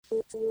All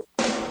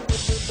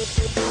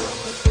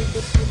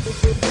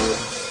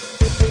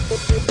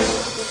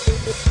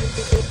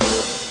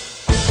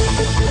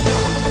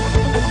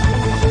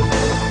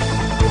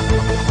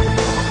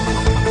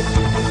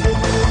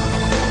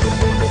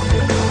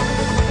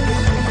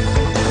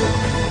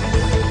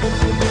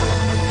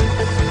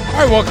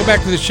right, welcome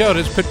back to the show.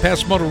 It's Pit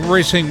Pass Motor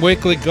Racing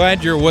Weekly.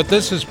 Glad you're with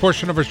us. This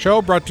portion of our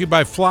show brought to you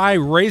by Fly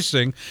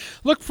Racing.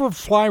 Look for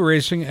Fly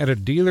Racing at a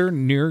dealer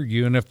near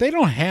you, and if they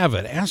don't have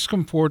it, ask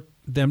them for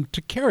them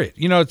to carry it.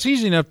 You know, it's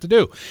easy enough to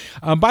do.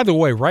 By the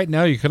way, right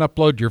now you can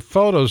upload your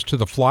photos to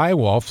the Fly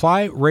Wall.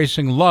 Fly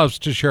Racing loves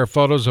to share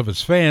photos of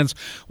its fans,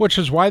 which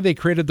is why they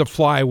created the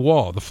Fly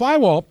Wall. The Fly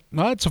Wall,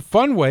 well, it's a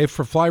fun way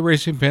for Fly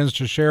Racing fans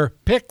to share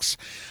pics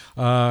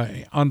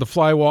on the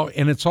Fly Wall,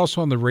 and it's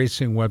also on the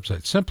racing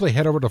website. Simply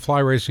head over to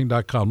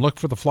flyracing.com, look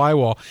for the Fly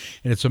Wall,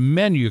 and it's a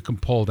menu you can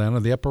pull down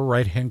in the upper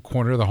right-hand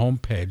corner of the home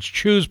page.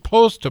 Choose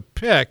Post a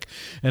Pic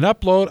and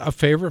upload a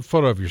favorite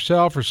photo of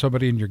yourself or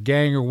somebody in your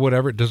gang or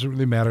whatever. It doesn't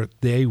really matter.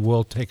 They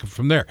will take it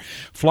from there.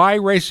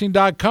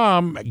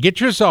 Flyracing.com.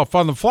 Get yourself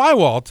on the Fly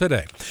Wall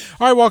today.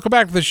 All right, welcome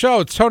back to the show.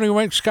 It's Tony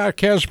Wink, Scott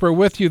Casper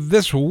with you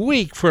this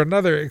week for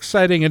another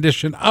exciting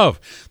edition of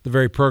the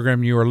very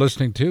program you are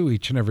listening to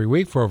each and every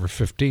week for over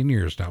 15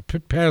 years now.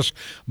 Pit Pass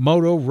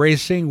Moto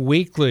Racing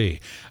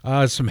Weekly.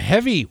 Some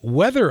heavy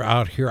weather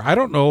out here. I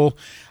don't know.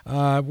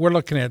 We're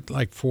looking at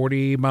like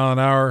 40 mile an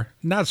hour,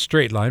 not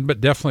straight line, but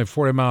definitely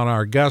 40 mile an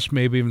hour gusts,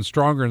 maybe even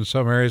stronger in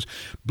some areas.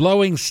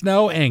 Blowing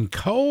snow and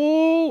cold.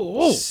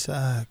 Oh,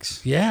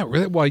 sucks. Yeah,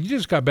 really. Well, you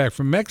just got back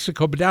from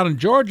Mexico, but down in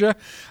Georgia,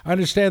 I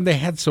understand they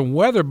had some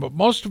weather, but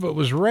most of it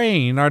was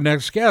rain. Our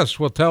next guest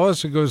will tell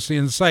us and goes the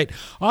insight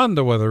on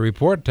the weather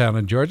report down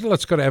in Georgia.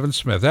 Let's go to Evan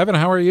Smith. Evan,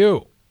 how are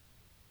you?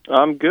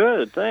 I'm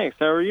good, thanks.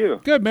 How are you?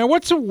 Good, man.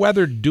 What's the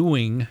weather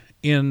doing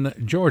in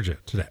Georgia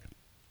today?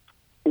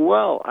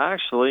 Well,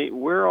 actually,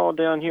 we're all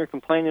down here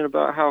complaining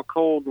about how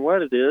cold and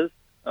wet it is,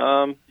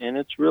 and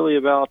it's really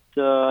about,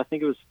 I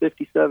think it was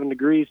 57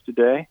 degrees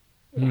today.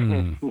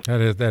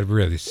 That's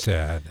really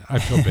sad. I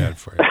feel bad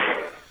for you.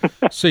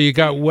 So you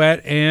got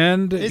wet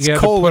and it's you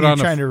had cold to put when you're on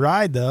trying to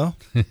ride, though.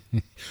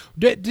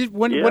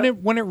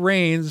 When it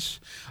rains,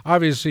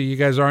 obviously you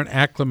guys aren't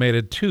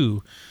acclimated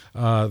to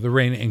the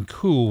rain and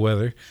cool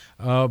weather,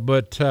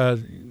 but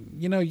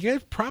you know, you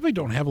guys probably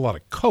don't have a lot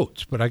of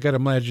coats, but I got to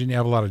imagine you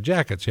have a lot of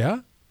jackets, yeah?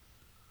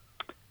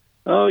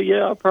 Oh,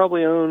 yeah, I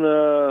probably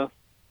own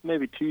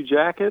maybe 2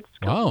 jackets,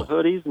 a couple of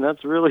hoodies, and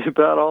that's really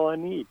about all I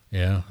need.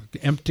 Yeah,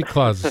 empty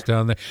closets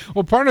down there.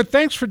 Well, partner,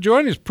 thanks for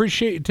joining us.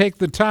 Appreciate you taking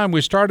the time.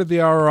 We started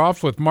the hour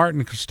off with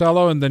Martin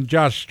Costello and then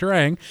Josh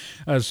Strang,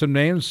 some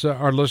names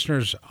our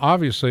listeners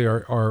obviously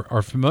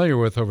are familiar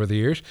with over the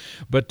years.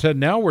 But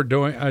now we're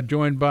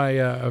joined by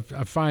a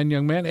fine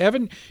young man.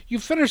 Evan, you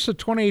finished the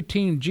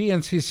 2018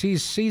 GNCC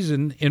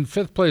season in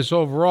 5th place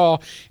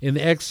overall in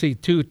the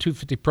XC2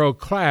 250 Pro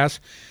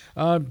class.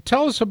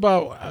 Tell us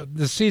about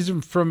the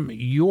season from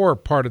your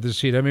part of the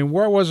season. I mean,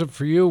 where was it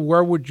for you?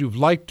 Where would you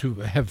like to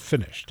have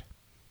finished?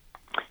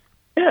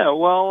 Yeah,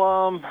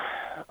 well,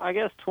 I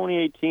guess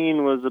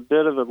 2018 was a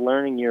bit of a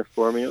learning year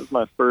for me. It was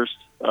my first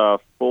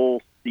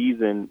full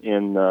season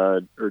in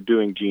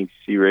doing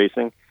GNCC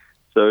racing,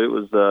 so it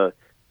was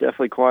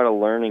definitely quite a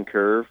learning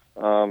curve.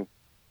 I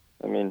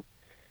mean,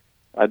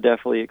 I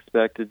definitely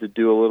expected to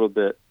do a little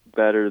bit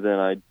better than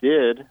I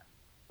did,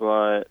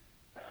 but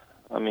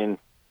I mean,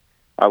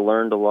 I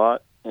learned a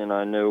lot, and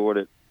I know what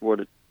it's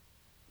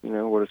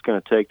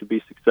going to take to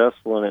be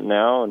successful in it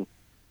now, and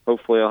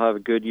hopefully I'll have a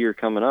good year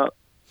coming up.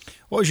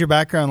 What was your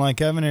background like,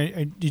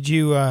 Evan? Did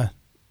you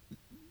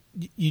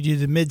do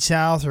the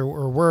Mid-South,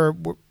 or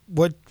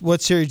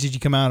what series did you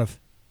come out of?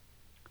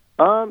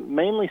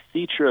 Mainly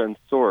Citra and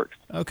Sorks.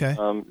 Okay.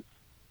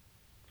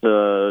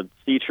 The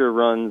Citra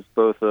runs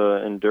both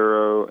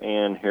enduro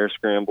and hare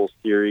scramble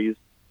series,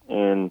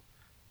 and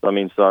I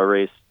mean, so I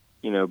raced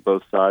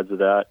both sides of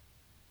that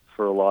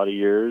for a lot of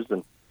years,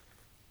 and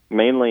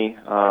mainly,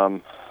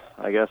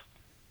 I guess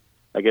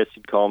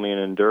you'd call me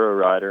an enduro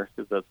rider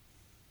because that's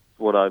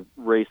what I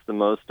race the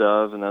most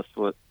of, and that's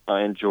what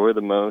I enjoy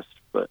the most.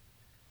 But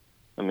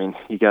I mean,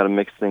 you got to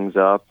mix things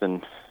up,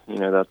 and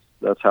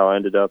that's how I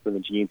ended up in the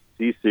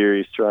GNCC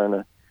series, trying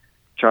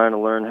to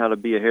learn how to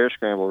be a hare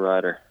scramble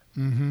rider.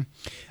 Mm-hmm.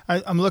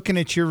 I'm looking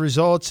at your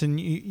results, and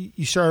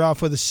you started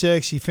off with a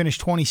 6. You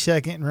finished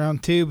 22nd in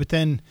round 2, but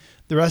then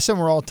the rest of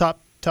them were all top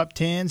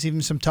 10s,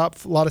 even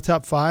a lot of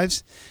top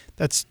 5s.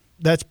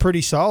 That's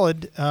pretty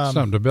solid.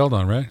 Something to build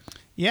on, right?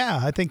 Yeah,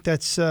 I think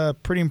that's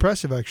pretty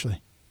impressive,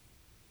 actually.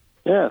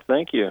 Yeah,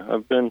 thank you.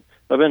 I've been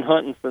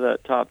hunting for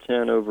that top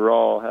 10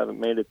 overall. Haven't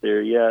made it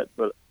there yet,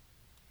 but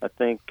I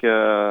think at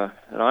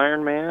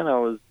Ironman I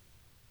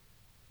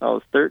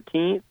was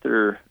 13th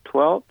or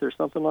 12th or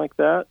something like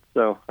that.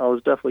 So I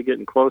was definitely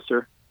getting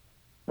closer.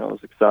 That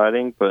was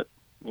exciting, but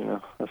I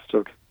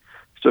still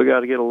got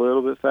to get a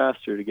little bit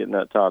faster to get in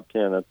that top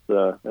 10.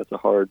 That's a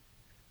hard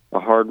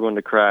one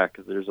to crack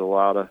because there's a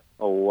lot of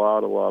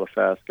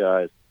fast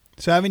guys.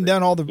 So having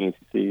done all the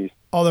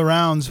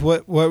rounds,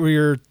 what were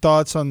your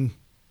thoughts on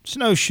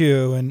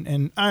Snowshoe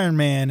and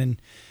Ironman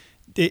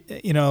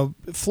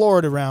and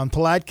Florida round,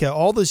 Palatka,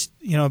 all this,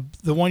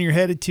 the one you're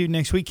headed to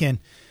next weekend.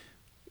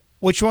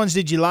 Which ones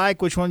did you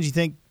like? Which ones you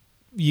think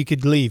you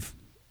could leave?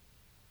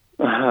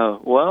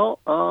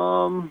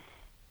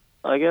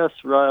 I guess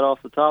right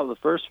off the top, the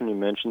first one you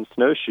mentioned,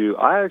 Snowshoe,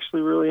 I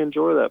actually really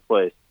enjoy that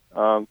place.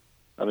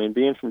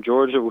 Being from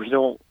Georgia, we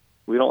don't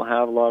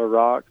have a lot of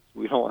rocks.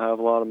 We don't have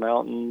a lot of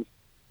mountains.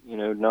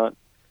 Not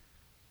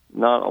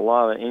a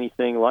lot of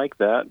anything like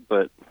that.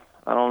 But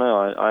I don't know.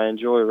 I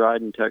enjoy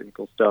riding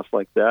technical stuff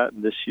like that.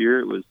 This year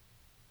it was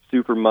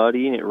super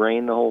muddy and it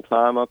rained the whole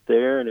time up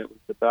there, and it was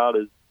about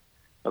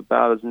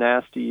as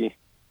nasty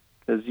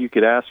as you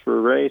could ask for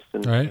a race.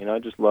 And right. I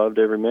just loved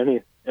every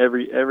minute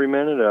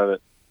of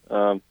it.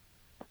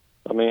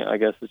 I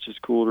guess it's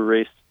just cool to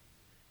race,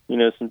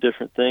 some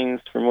different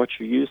things from what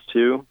you're used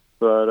to.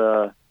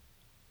 But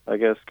I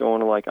guess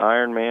going to like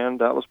Ironman,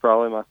 that was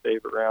probably my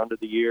favorite round of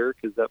the year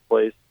because that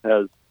place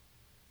has,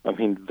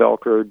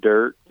 Velcro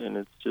dirt, and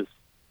it's just,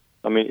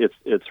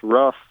 it's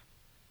rough.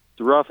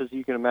 It's rough as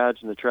you can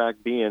imagine the track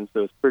being,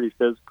 so it's pretty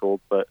physical.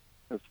 But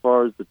as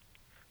far as the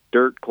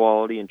dirt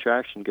quality and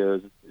traction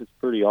goes, it's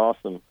pretty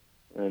awesome.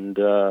 And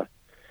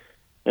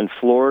in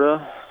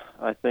Florida,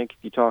 I think if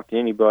you talk to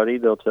anybody,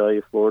 they'll tell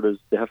you Florida's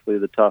definitely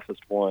the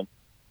toughest one.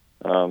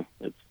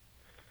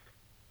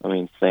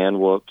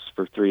 Sand whoops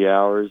for 3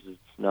 hours is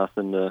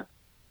nothing to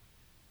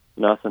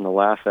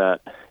laugh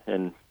at.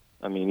 And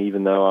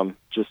even though I'm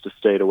just a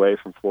state away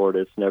from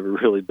Florida, it's never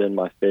really been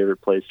my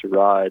favorite place to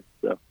ride.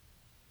 So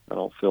I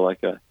don't feel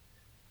like I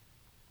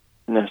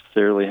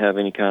necessarily have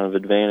any kind of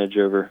advantage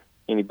over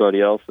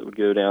anybody else that would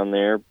go down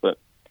there. But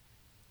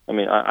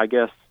I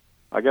guess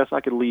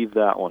I could leave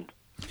that one.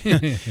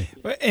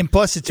 And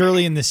plus, it's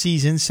early in the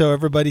season, so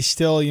everybody's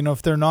still,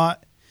 if they're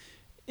not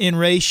in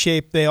race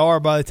shape, they are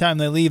by the time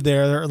they leave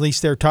there, or at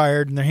least they're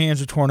tired and their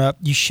hands are torn up.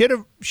 You should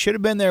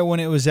have been there when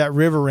it was at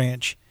River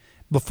Ranch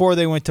before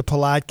they went to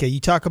Palatka. You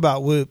talk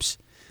about whoops.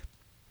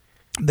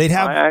 I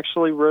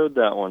actually rode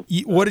that one.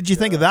 What did you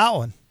think of that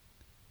one?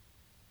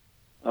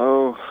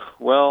 Oh,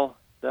 well,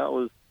 that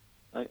was,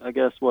 I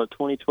guess,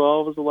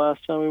 2012 was the last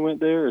time we went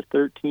there, or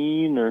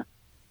 13, or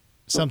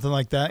something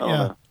like that,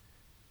 yeah.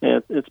 Yeah,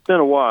 it's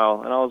been a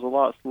while, and I was a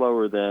lot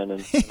slower then,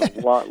 and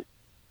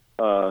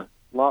a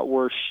lot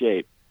worse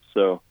shape.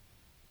 So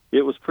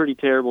it was pretty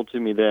terrible to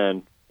me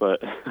then,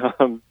 but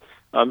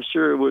I'm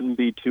sure it wouldn't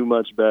be too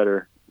much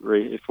better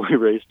if we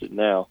raced it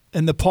now.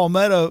 And the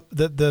palmetto,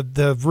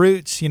 the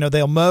roots,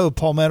 they'll mow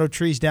palmetto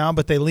trees down,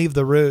 but they leave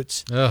the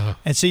roots. Uh-huh.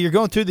 And so you're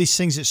going through these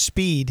things at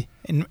speed,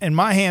 and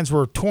my hands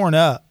were torn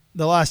up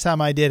the last time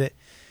I did it.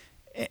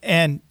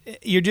 And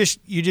you're just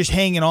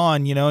hanging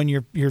on, and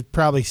you're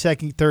probably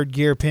second, third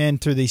gear pin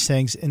through these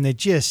things, and they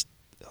just,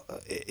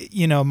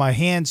 my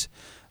hands,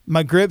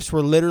 my grips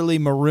were literally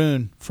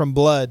maroon from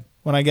blood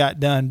when I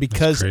got done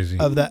because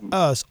of that.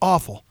 Oh, it's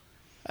awful.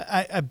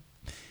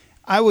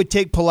 I would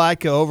take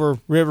Palatka over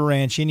River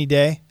Ranch any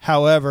day.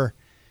 However,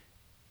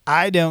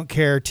 I don't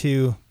care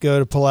to go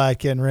to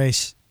Palatka and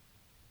race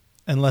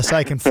unless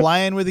I can fly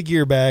in with a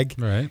gear bag.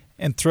 Right.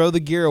 And throw the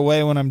gear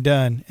away when I'm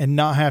done and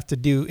not have to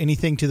do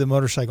anything to the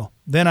motorcycle.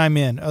 Then I'm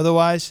in.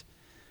 Otherwise,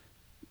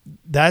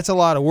 that's a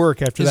lot of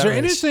work after that. Is there race.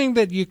 anything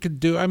that you could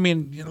do?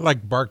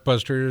 Like bark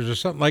busters or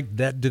something like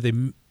that. Do they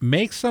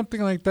make something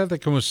like that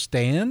can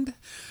withstand?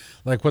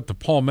 Like what the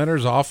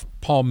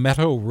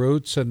palmetto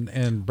roots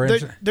and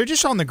branches? They're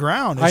just on the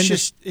ground.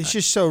 It's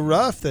just so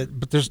rough that.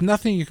 But there's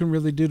nothing you can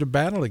really do to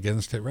battle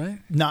against it, right?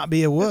 Not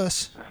be a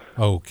wuss.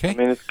 Okay.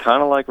 It's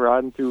kind of like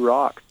riding through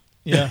rocks.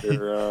 Yeah.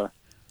 They're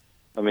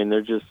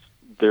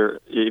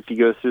if you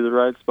go through the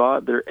right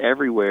spot, they're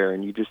everywhere,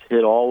 and you just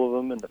hit all of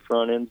them, and the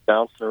front end's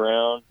bouncing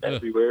around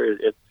everywhere.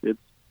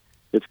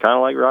 It's kind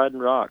of like riding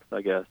rocks,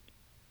 I guess.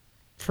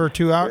 For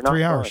 2 hours,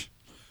 3 hours.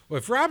 Well,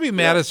 if Robbie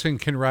Madison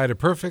can ride a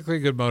perfectly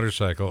good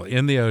motorcycle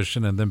in the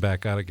ocean and then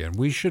back out again,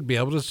 we should be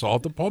able to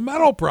solve the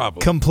palmetto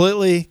problem.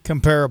 Completely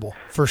comparable,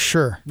 for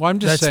sure. Well, I'm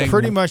just saying. That's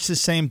pretty much the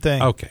same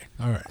thing. Okay,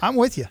 all right. I'm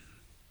with you.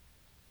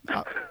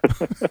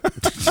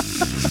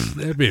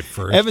 That'd be a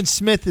first. Evan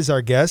Smith is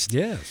our guest.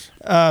 Yes.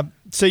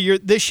 So you're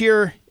this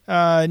year,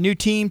 new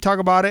team. Talk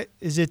about it.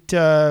 Is it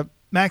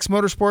Max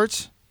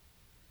Motorsports?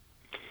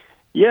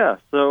 Yeah.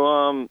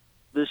 So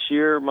this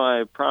year,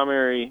 my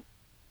primary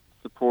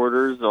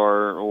supporters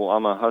are. Well,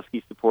 I'm a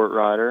Husky support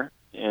rider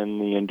in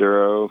the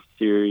Enduro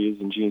series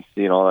and GNC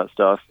and all that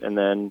stuff, and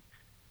then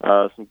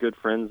some good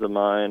friends of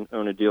mine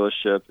own a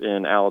dealership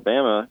in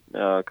Alabama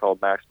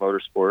called Max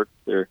Motorsports.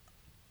 They're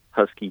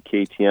Husky,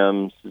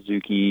 KTM,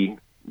 Suzuki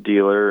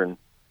dealer, and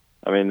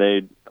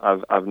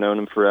I've known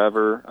them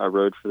forever. I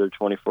rode for their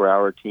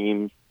 24-hour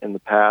team in the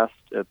past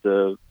at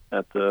the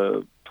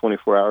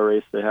 24-hour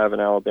race they have in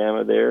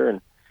Alabama there,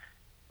 and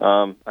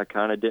I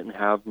kind of didn't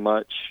have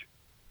much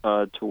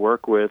to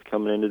work with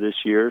coming into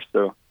this year,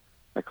 so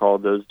I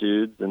called those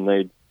dudes, and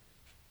they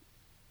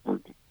were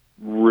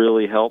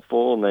really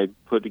helpful, and they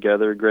put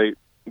together a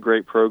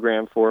great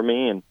program for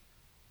me, and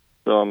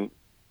so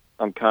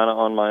I'm kind of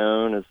on my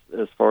own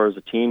as far as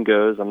a team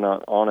goes. I'm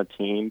not on a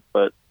team,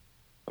 but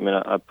I mean,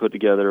 I put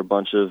together a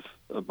bunch of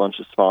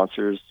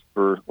sponsors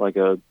for like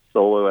a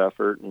solo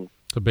effort, and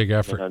it's a big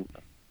effort.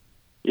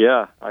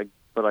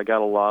 But I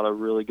got a lot of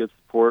really good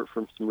support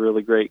from some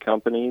really great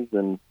companies,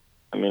 and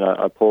I mean,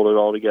 I pulled it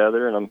all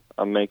together, and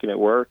I'm making it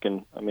work,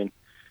 and I mean,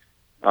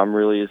 I'm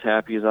really as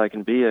happy as I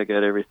can be. I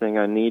got everything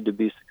I need to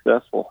be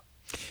successful.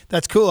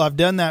 That's cool. I've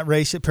done that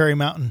race at Perry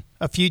Mountain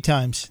a few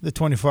times, the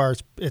 24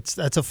 hours.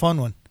 That's a fun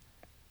one.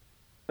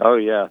 Oh,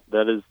 yeah.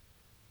 That is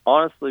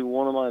honestly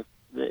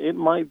it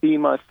might be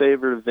my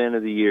favorite event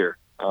of the year.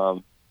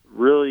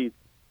 Really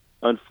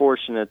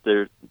unfortunate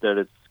that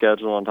it's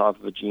scheduled on top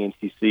of a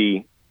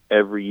GNCC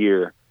every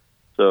year.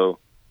 So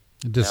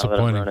disappointing.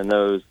 Now that I'm running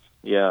those,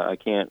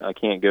 I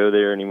can't go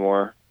there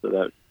anymore.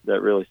 So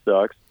that really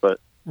sucks. But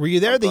were you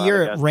there the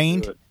year it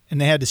rained and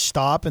they had to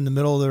stop in the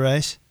middle of the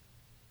race?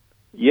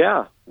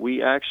 Yeah,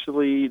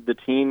 the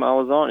team I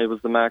was on, it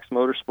was the Max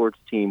Motorsports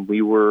team.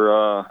 We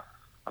were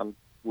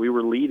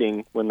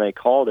leading when they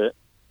called it,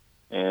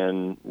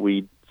 and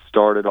we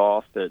started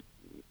off at,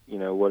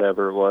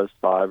 whatever it was,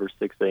 5 or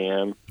 6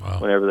 a.m. Wow.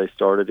 Whenever they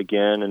started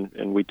again,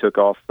 and we took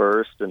off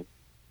first, and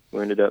we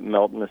ended up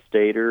melting a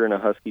Stator and a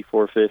Husky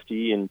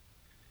 450, and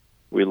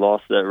we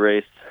lost that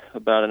race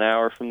about an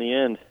hour from the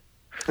end.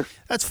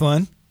 That's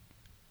fun.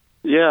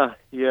 Yeah.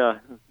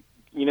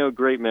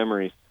 Great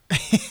memories.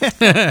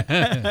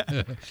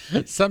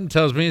 Something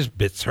tells me it's a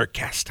bit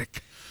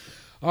sarcastic.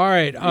 All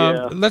right,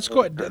 let's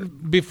go.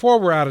 Before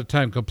we're out of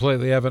time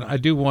completely, Evan, I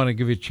do want to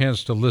give you a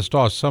chance to list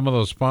off some of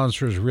those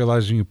sponsors,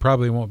 realizing you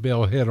probably won't be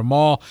able to hit them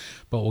all,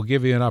 but we'll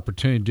give you an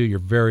opportunity to do your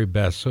very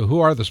best. So who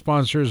are the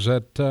sponsors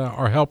that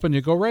are helping you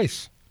go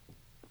race?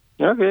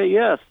 Okay,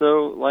 yeah.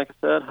 So, like I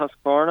said,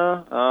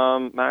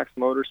 Husqvarna, Max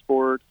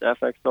Motorsports,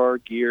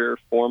 FXR Gear,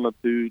 Forma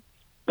Boots,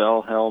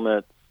 Bell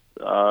Helmets,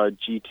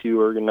 G2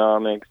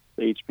 Ergonomics,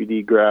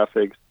 HBD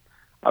Graphics.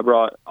 I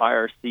brought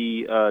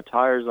IRC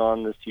tires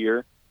on this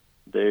year.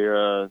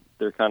 They're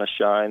kind of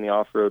shy in the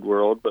off-road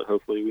world, but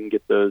hopefully we can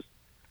get those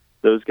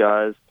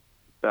guys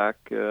back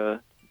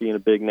being a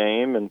big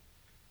name, and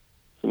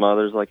some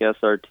others like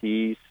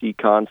SRT, C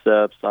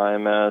Concepts,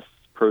 IMS,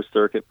 Pro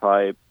Circuit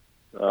Pipe.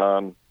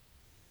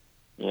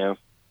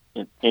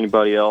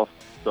 Anybody else?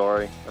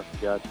 Sorry, I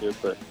forgot you,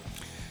 but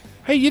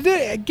hey, you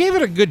gave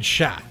it a good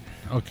shot,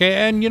 okay?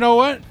 And you know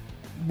what?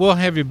 We'll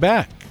have you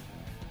back.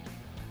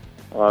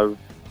 I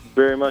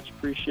very much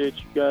appreciate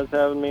you guys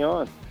having me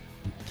on.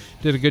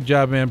 Did a good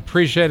job, man.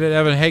 Appreciate it,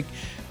 Evan. Hey,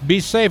 be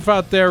safe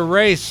out there.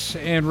 Race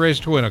and race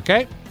to win,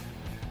 okay?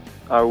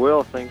 I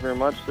will. Thank you very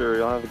much, sir.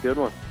 You'll have a good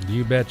one.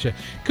 You betcha.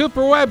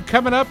 Cooper Webb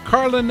coming up.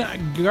 Carlin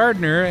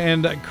Gardner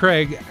and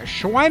Craig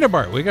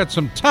Schweinebart. We got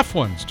some tough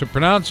ones to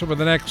pronounce over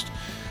the next,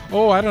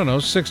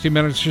 60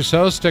 minutes or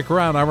so. Stick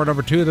around. Hour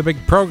number 2 of the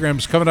big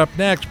program's coming up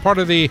next. Part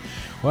of the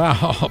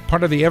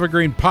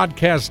Evergreen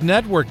Podcast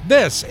Network.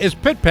 This is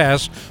Pit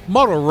Pass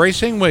Motor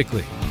Racing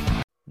Weekly.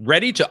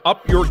 Ready to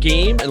up your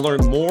game and learn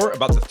more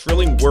about the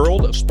thrilling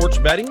world of sports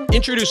betting?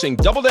 Introducing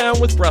Double Down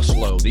with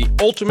Breslow, the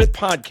ultimate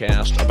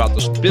podcast about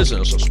the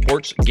business of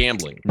sports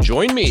gambling.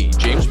 Join me,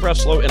 James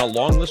Breslow, and a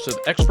long list of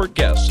expert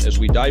guests as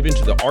we dive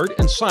into the art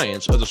and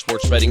science of the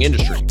sports betting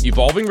industry.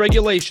 Evolving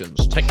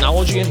regulations,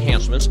 technology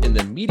enhancements, and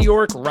the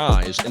meteoric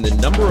rise in the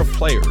number of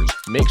players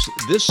makes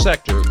this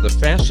sector the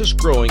fastest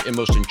growing and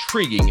most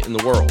intriguing in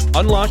the world.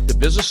 Unlock the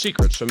business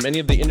secrets from many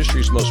of the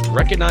industry's most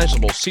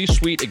recognizable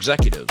C-suite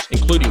executives,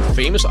 including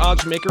famous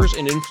odds makers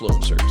and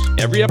influencers.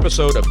 Every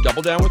episode of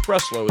Double Down with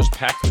Breslow is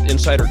packed with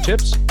insider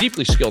tips,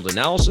 deeply skilled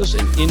analysis,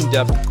 and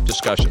in-depth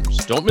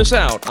discussions. Don't miss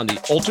out on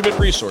the ultimate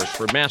resource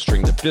for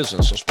mastering the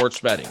business of sports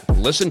betting.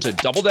 Listen to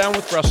Double Down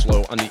with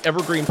Breslow on the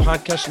Evergreen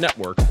Podcast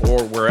Network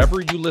or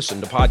wherever you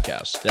listen to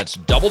podcasts. That's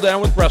Double Down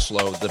with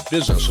Breslow, the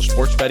business of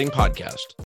sports betting podcast.